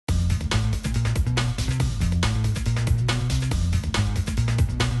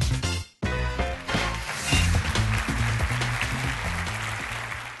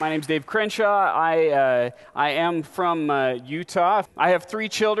My name's Dave Crenshaw. I am from Utah. I have 3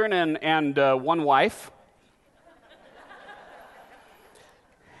 children and 1 wife.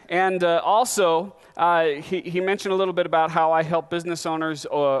 And also, he mentioned a little bit about how I help business owners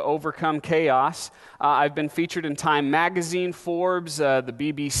overcome chaos. I've been featured in Time Magazine, Forbes, the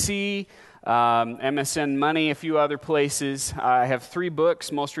BBC, MSN Money, a few other places. I have 3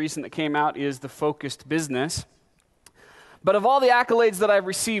 books. Most recent that came out is The Focused Business. But of all the accolades that I've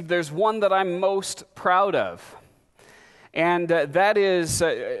received, there's one that I'm most proud of. And that is,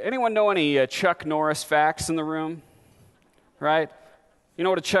 anyone know any Chuck Norris facts in the room? Right? You know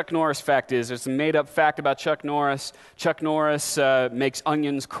what a Chuck Norris fact is? There's a made-up fact about Chuck Norris. Chuck Norris makes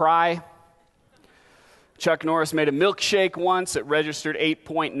onions cry. Chuck Norris made a milkshake once. It registered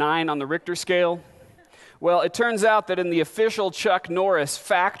 8.9 on the Richter scale. Well, it turns out that in the official Chuck Norris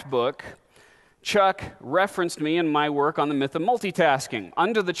fact book, Chuck referenced me in my work on the myth of multitasking,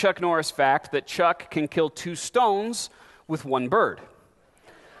 under the Chuck Norris fact that Chuck can kill 2 stones with 1 bird.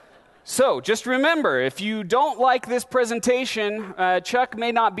 So, just remember, if you don't like this presentation, Chuck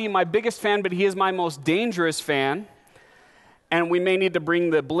may not be my biggest fan, but he is my most dangerous fan, and we may need to bring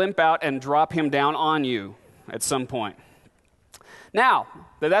the blimp out and drop him down on you at some point. Now,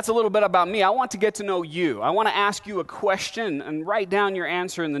 that's a little bit about me. I want to get to know you. I want to ask you a question and write down your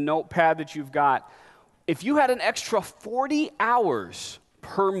answer in the notepad that you've got. If you had an extra 40 hours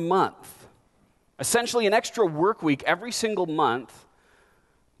per month, essentially an extra work week every single month,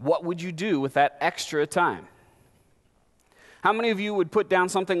 what would you do with that extra time? How many of you would put down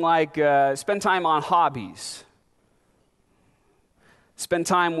something like spend time on hobbies? Spend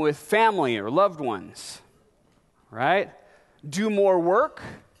time with family or loved ones, right? Do more work.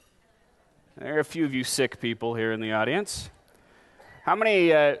 There are a few of you sick people here in the audience. How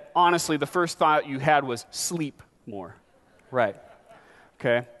many, honestly, the first thought you had was sleep more? Right.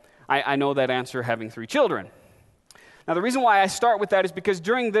 Okay. I know that answer having 3 children. Now, the reason why I start with that is because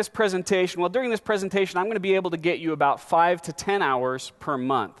during this presentation, I'm going to be able to get you about 5 to 10 hours per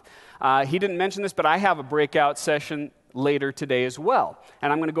month. He didn't mention this, but I have a breakout session later today as well.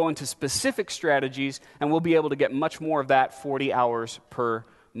 And I'm going to go into specific strategies, and we'll be able to get much more of that 40 hours per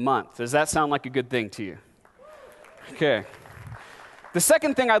month. Does that sound like a good thing to you? Okay. The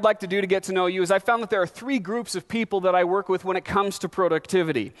second thing I'd like to do to get to know you is I found that there are 3 groups of people that I work with when it comes to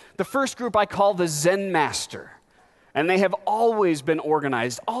productivity. The first group I call the Zen Master. And they have always been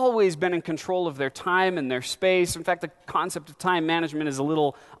organized, always been in control of their time and their space. In fact, the concept of time management is a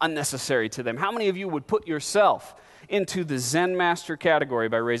little unnecessary to them. How many of you would put yourself into the Zen Master category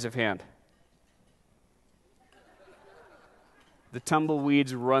by raise of hand? The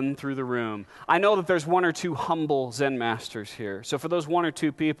tumbleweeds run through the room. I know that there's 1 or 2 humble Zen Masters here. So for those 1 or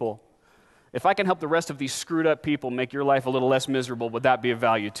 2 people, if I can help the rest of these screwed up people make your life a little less miserable, would that be of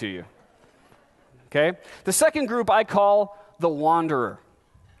value to you? Okay? The second group I call the wanderer.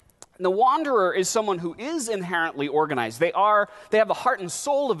 And the wanderer is someone who is inherently organized. They have the heart and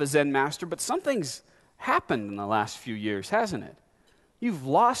soul of a Zen master, but something's happened in the last few years, hasn't it? You've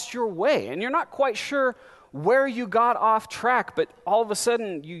lost your way, and you're not quite sure where you got off track, but all of a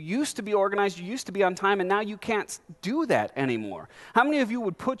sudden you used to be organized, you used to be on time, and now you can't do that anymore. How many of you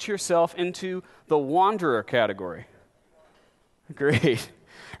would put yourself into the wanderer category? Great.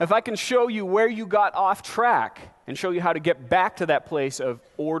 If I can show you where you got off track and show you how to get back to that place of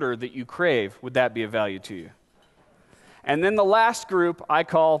order that you crave, would that be of value to you? And then the last group I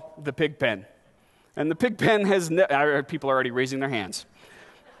call the pig pen. And the pig pen has, people are already raising their hands.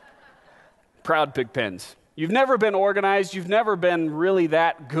 Proud pig pens. You've never been organized. You've never been really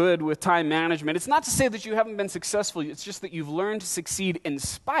that good with time management. It's not to say that you haven't been successful. It's just that you've learned to succeed in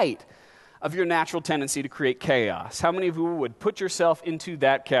spite of your natural tendency to create chaos. How many of you would put yourself into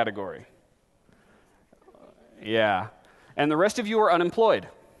that category? Yeah. And the rest of you are unemployed.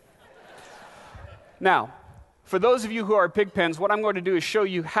 Now, for those of you who are pig pens, what I'm going to do is show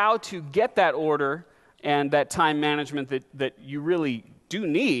you how to get that order and that time management that you really do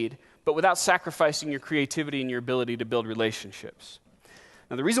need, but without sacrificing your creativity and your ability to build relationships.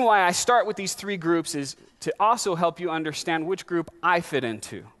 Now, the reason why I start with these 3 groups is to also help you understand which group I fit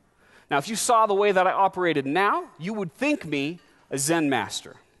into. Now, if you saw the way that I operated now, you would think me a Zen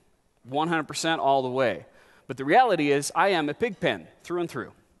master, 100% all the way. But the reality is I am a pig pen through and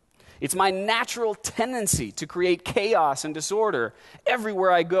through. It's my natural tendency to create chaos and disorder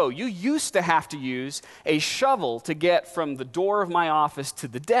everywhere I go. You used to have to use a shovel to get from the door of my office to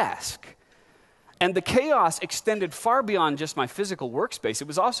the desk. And the chaos extended far beyond just my physical workspace. It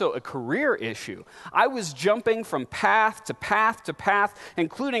was also a career issue. I was jumping from path to path to path,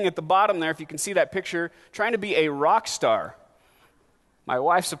 including at the bottom there, if you can see that picture, trying to be a rock star. My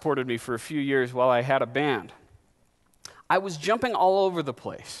wife supported me for a few years while I had a band. I was jumping all over the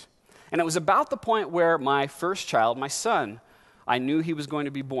place. And it was about the point where my first child, my son, I knew he was going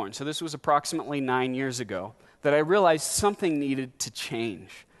to be born. So this was approximately 9 years ago, that I realized something needed to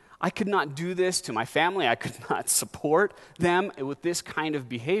change. I could not do this to my family. I could not support them with this kind of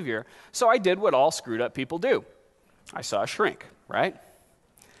behavior. So I did what all screwed up people do. I saw a shrink, right?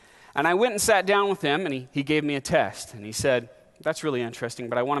 And I went and sat down with him, and he gave me a test. And he said, "That's really interesting,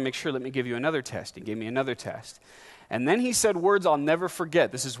 but I want to make sure, let me give you another test." He gave me another test. And then he said words I'll never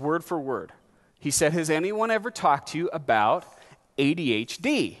forget. This is word for word. He said, "Has anyone ever talked to you about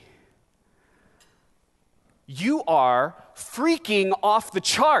ADHD? You are freaking off the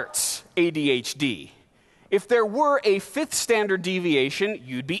charts, ADHD. If there were a fifth standard deviation,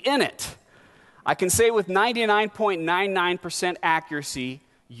 you'd be in it. I can say with 99.99% accuracy,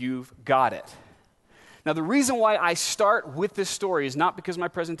 you've got it." Now, the reason why I start with this story is not because my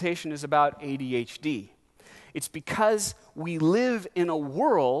presentation is about ADHD. It's because we live in a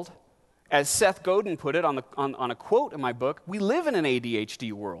world, as Seth Godin put it on a quote in my book, we live in an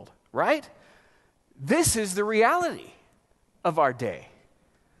ADHD world, right? This is the reality of our day.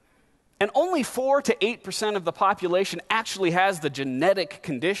 And only 4 to 8% of the population actually has the genetic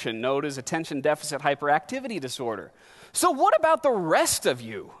condition known as attention deficit hyperactivity disorder. So what about the rest of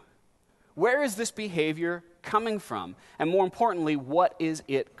you? Where is this behavior coming from? And more importantly, what is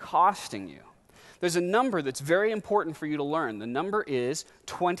it costing you? There's a number that's very important for you to learn. The number is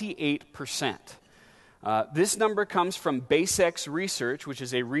 28%. This number comes from BaseX Research, which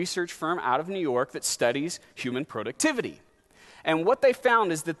is a research firm out of New York that studies human productivity. And what they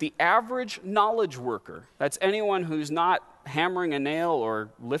found is that the average knowledge worker, that's anyone who's not hammering a nail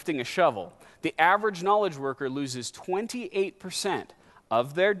or lifting a shovel, the average knowledge worker loses 28%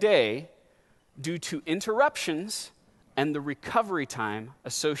 of their day due to interruptions and the recovery time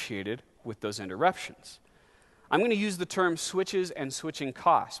associated with those interruptions. I'm going to use the term switches and switching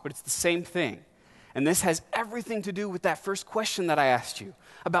costs, but it's the same thing. And this has everything to do with that first question that I asked you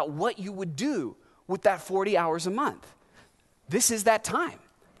about what you would do with that 40 hours a month. This is that time,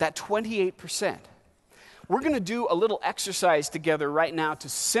 that 28%. We're going to do a little exercise together right now to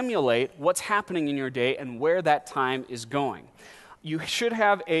simulate what's happening in your day and where that time is going. You should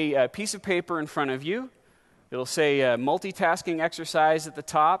have a piece of paper in front of you. It'll say multitasking exercise at the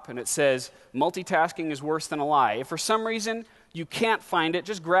top, and it says multitasking is worse than a lie. If for some reason you can't find it,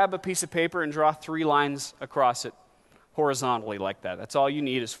 just grab a piece of paper and draw 3 lines across it horizontally like that. That's all you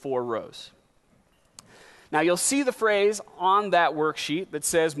need is 4 rows. Now you'll see the phrase on that worksheet that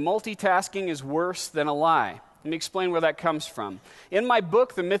says multitasking is worse than a lie. Let me explain where that comes from. In my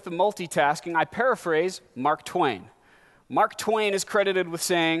book, The Myth of Multitasking, I paraphrase Mark Twain. Mark Twain is credited with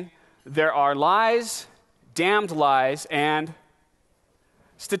saying, "There are lies, damned lies, and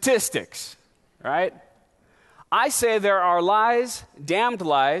statistics," right? I say there are lies, damned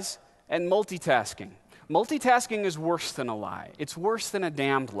lies, and multitasking. Multitasking is worse than a lie. It's worse than a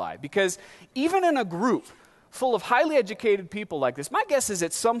damned lie, because even in a group full of highly educated people like this, my guess is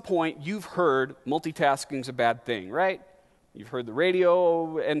at some point you've heard multitasking's a bad thing, right? You've heard the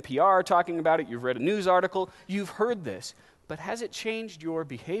radio, NPR talking about it, you've read a news article, you've heard this. But has it changed your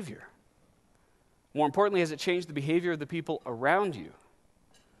behavior? More importantly, has it changed the behavior of the people around you?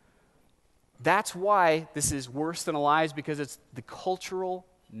 That's why this is worse than a lie, is because it's the cultural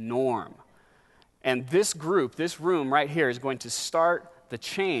norm. And this group, this room right here, is going to start the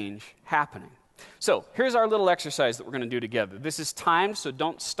change happening. So here's our little exercise that we're going to do together. This is timed, so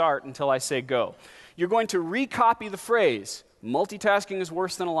don't start until I say go. You're going to recopy the phrase, multitasking is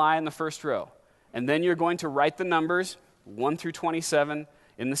worse than a lie, in the first row. And then you're going to write the numbers 1 through 27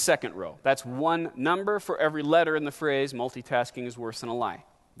 in the second row. That's one number for every letter in the phrase, multitasking is worse than a lie.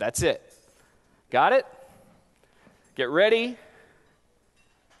 That's it. Got it? Get ready.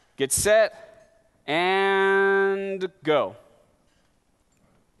 Get set. And go.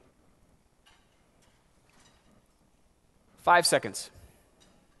 Five seconds.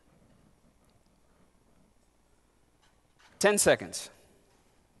 10 seconds.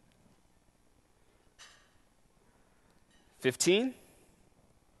 15.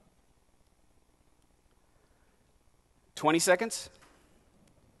 20 seconds.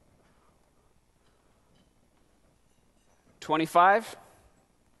 25.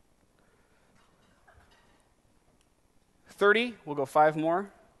 30. We'll go 5 more.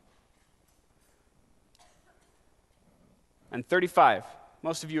 And 35.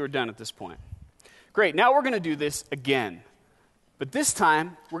 Most of you are done at this point. Great, now we're going to do this again. But this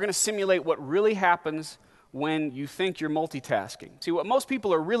time, we're going to simulate what really happens when you think you're multitasking. See, what most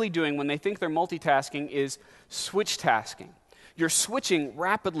people are really doing when they think they're multitasking is switch tasking. You're switching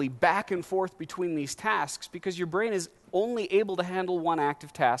rapidly back and forth between these tasks because your brain is only able to handle one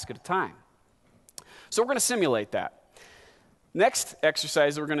active task at a time. So we're going to simulate that. Next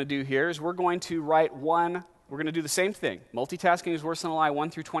exercise that we're going to do here is we're going to do the same thing. Multitasking is worse than a lie, 1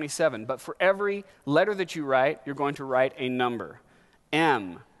 through 27. But for every letter that you write, you're going to write a number.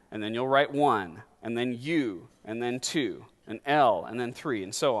 M, and then you'll write 1, and then U, and then 2, and L, and then 3,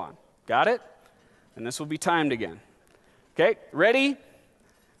 and so on. Got it? And this will be timed again. Okay, ready?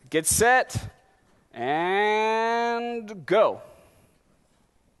 Get set, and go.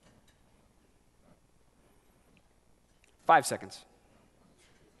 5 seconds.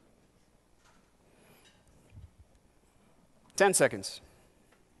 10 seconds.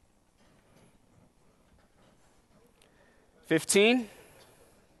 15.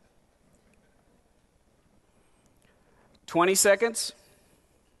 20 seconds.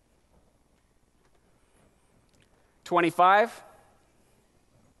 25.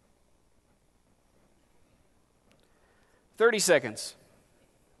 30 seconds.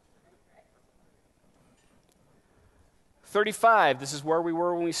 35. This is where we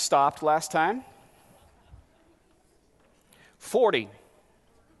were when we stopped last time. 40.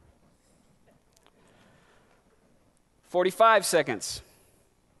 45 seconds.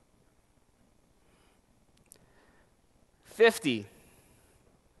 50.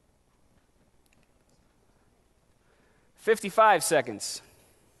 55 seconds.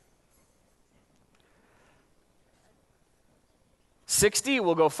 60,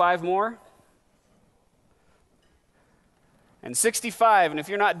 we'll go 5 more. And 65, and if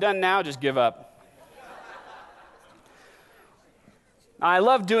you're not done now, just give up. I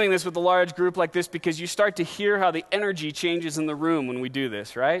love doing this with a large group like this because you start to hear how the energy changes in the room when we do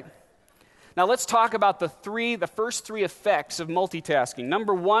this, right? Now let's talk about the first three effects of multitasking.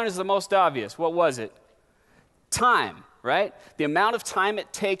 Number 1 is the most obvious. What was it? Time, right? The amount of time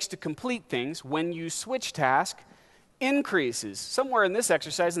it takes to complete things when you switch task increases, somewhere in this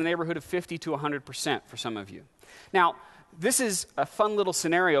exercise in the neighborhood of 50 to 100% for some of you. Now, this is a fun little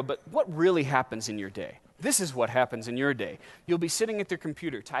scenario, but what really happens in your day? This is what happens in your day. You'll be sitting at your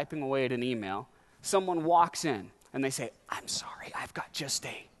computer typing away at an email. Someone walks in and they say, "I'm sorry, I've got just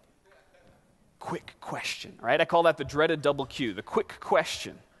a quick question," right? I call that the dreaded double Q, the quick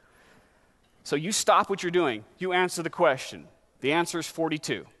question. So you stop what you're doing. You answer the question. The answer is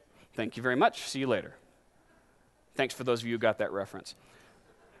 42. Thank you very much. See you later. Thanks for those of you who got that reference.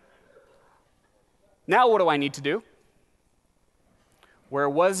 Now what do I need to do? Where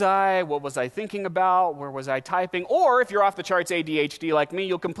was I? What was I thinking about? Where was I typing? Or if you're off the charts ADHD like me,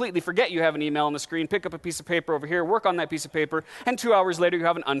 you'll completely forget you have an email on the screen, pick up a piece of paper over here, work on that piece of paper, and 2 hours later you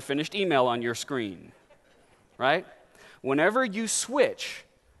have an unfinished email on your screen, right? Whenever you switch,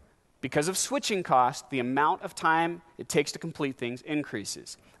 because of switching cost, the amount of time it takes to complete things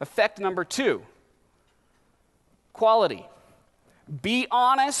increases. Effect number 2, quality. Be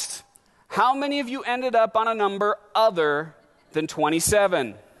honest. How many of you ended up on a number other than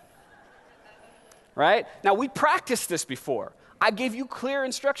 27? Right? Now, we practiced this before. I gave you clear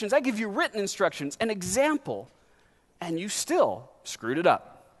instructions. I gave you written instructions, an example, and you still screwed it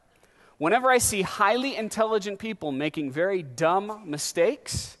up. Whenever I see highly intelligent people making very dumb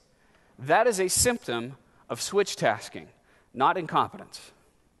mistakes, that is a symptom of switch tasking, not incompetence.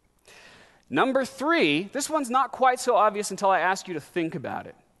 Number 3, this one's not quite so obvious until I ask you to think about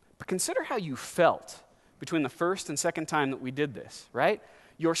it. But consider how you felt between the first and second time that we did this, right?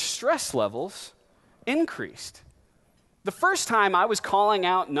 Your stress levels increased. The first time I was calling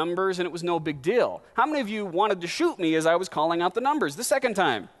out numbers and it was no big deal. How many of you wanted to shoot me as I was calling out the numbers? The second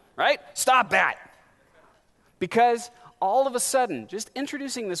time, right? Stop that. Because all of a sudden, just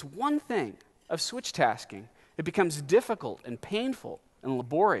introducing this one thing of switch tasking, it becomes difficult and painful and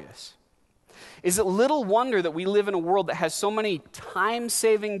laborious. Is it little wonder that we live in a world that has so many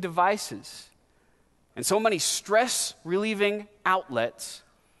time-saving devices and so many stress-relieving outlets,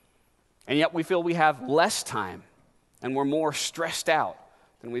 and yet we feel we have less time and we're more stressed out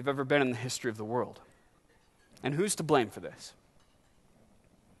than we've ever been in the history of the world? And who's to blame for this?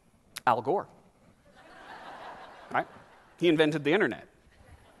 Al Gore. Right? He invented the internet.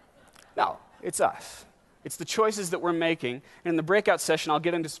 No, it's us. It's the choices that we're making. And in the breakout session, I'll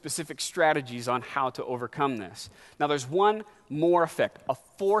get into specific strategies on how to overcome this. Now, there's one more effect, a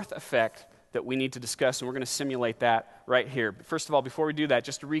fourth effect that we need to discuss, and we're going to simulate that right here. But first of all, before we do that,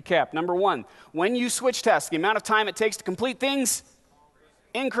 just to recap. Number 1, when you switch tasks, the amount of time it takes to complete things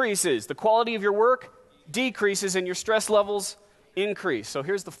increases. The quality of your work decreases, and your stress levels increase. So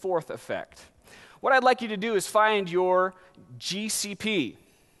here's the fourth effect. What I'd like you to do is find your GCP.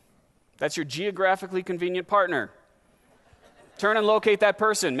 That's your geographically convenient partner. Turn and locate that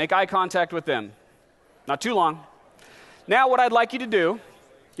person. Make eye contact with them. Not too long. Now what I'd like you to do,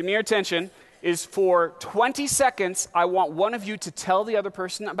 give me your attention, is for 20 seconds, I want one of you to tell the other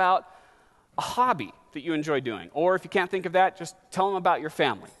person about a hobby that you enjoy doing. Or if you can't think of that, just tell them about your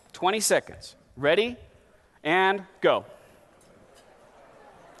family. 20 seconds. Ready? And go.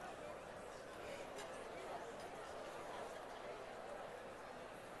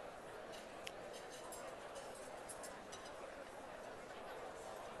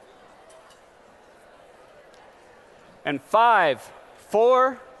 And 5,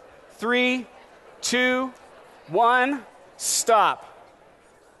 4, 3, 2, 1, stop.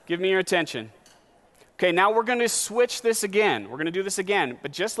 Give me your attention. Okay, now we're going to switch this again. We're going to do this again,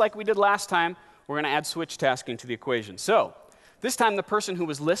 but just like we did last time, we're going to add switch tasking to the equation. So, this time the person who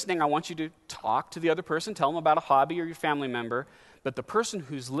was listening, I want you to talk to the other person, tell them about a hobby or your family member, but the person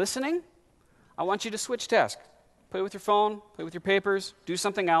who's listening, I want you to switch task. Play with your phone, play with your papers, do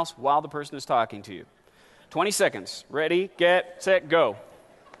something else while the person is talking to you. 20 seconds. Ready, get, set, go.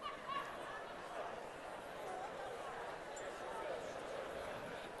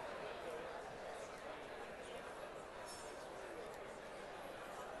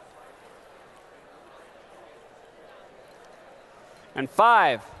 And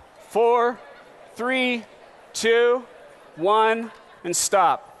 5, 4, 3, 2, 1, and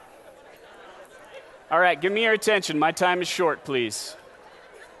stop. All right, give me your attention. My time is short, please.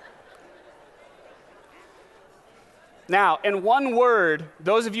 Now, in one word,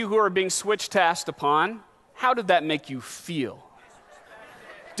 those of you who are being switch tasked upon, how did that make you feel?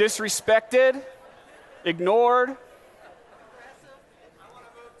 Disrespected? Ignored?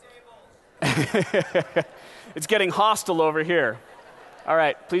 It's getting hostile over here. All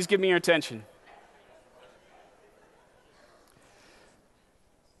right, please give me your attention.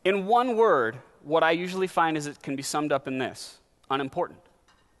 In one word, what I usually find is it can be summed up in this: unimportant.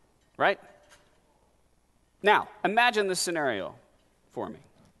 Right? Now, imagine this scenario for me.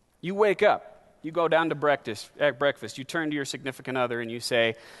 You wake up, you go down to breakfast, you turn to your significant other and you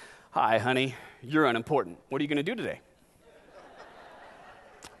say, "Hi, honey, you're unimportant. What are you going to do today?"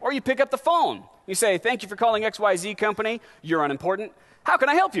 Or you pick up the phone. You say, "Thank you for calling XYZ company. You're unimportant. How can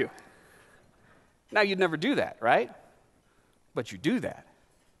I help you?" Now, you'd never do that, right? But you do that,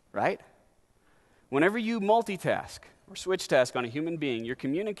 right? Whenever you multitask or switch task on a human being, you're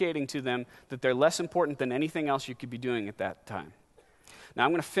communicating to them that they're less important than anything else you could be doing at that time. Now,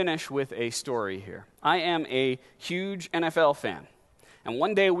 I'm going to finish with a story here. I am a huge NFL fan. And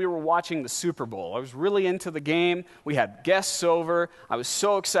one day we were watching the Super Bowl. I was really into the game. We had guests over. I was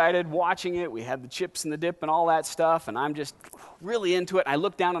so excited watching it. We had the chips and the dip and all that stuff, and I'm just really into it. I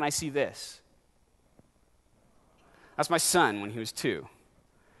look down and I see this. That's my son when he was 2.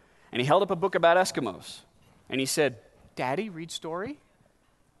 And he held up a book about Eskimos. And he said, "Daddy, read story?"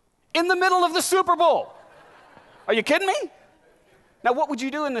 In the middle of the Super Bowl. Are you kidding me? Now, what would you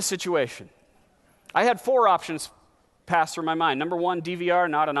do in this situation? I had 4 options pass through my mind. Number 1, DVR,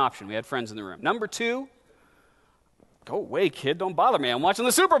 not an option. We had friends in the room. Number 2, go away, kid. Don't bother me. I'm watching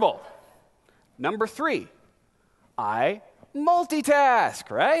the Super Bowl. Number 3, I multitask,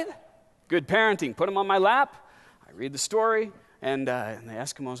 right? Good parenting. Put them on my lap. I read the story, and the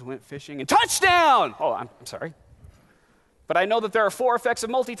Eskimos went fishing, and touchdown! Oh, I'm sorry. But I know that there are 4 effects of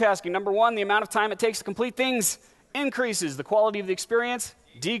multitasking. Number 1, the amount of time it takes to complete things increases. The quality of the experience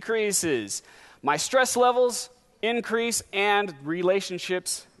decreases. My stress levels increase, and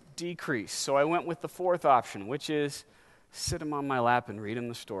relationships decrease. So I went with the 4th option, which is sit him on my lap and read him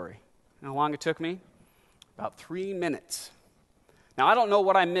the story. You know how long it took me? About 3 minutes. Now, I don't know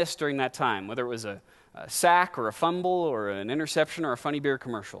what I missed during that time, whether it was a sack or a fumble or an interception or a funny beer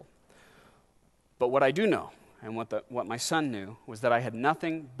commercial. But what I do know, and what my son knew, was that I had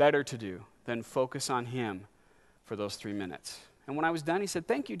nothing better to do than focus on him for those 3 minutes. And when I was done, he said,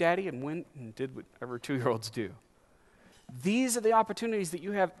 "Thank you, Daddy," and went and did whatever 2-year-olds do. These are the opportunities that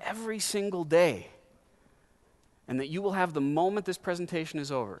you have every single day, and that you will have the moment this presentation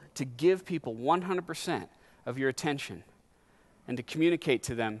is over, to give people 100% of your attention and to communicate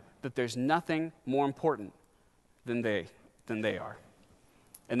to them that there's nothing more important than they are.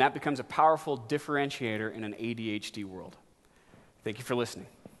 And that becomes a powerful differentiator in an ADHD world. Thank you for listening.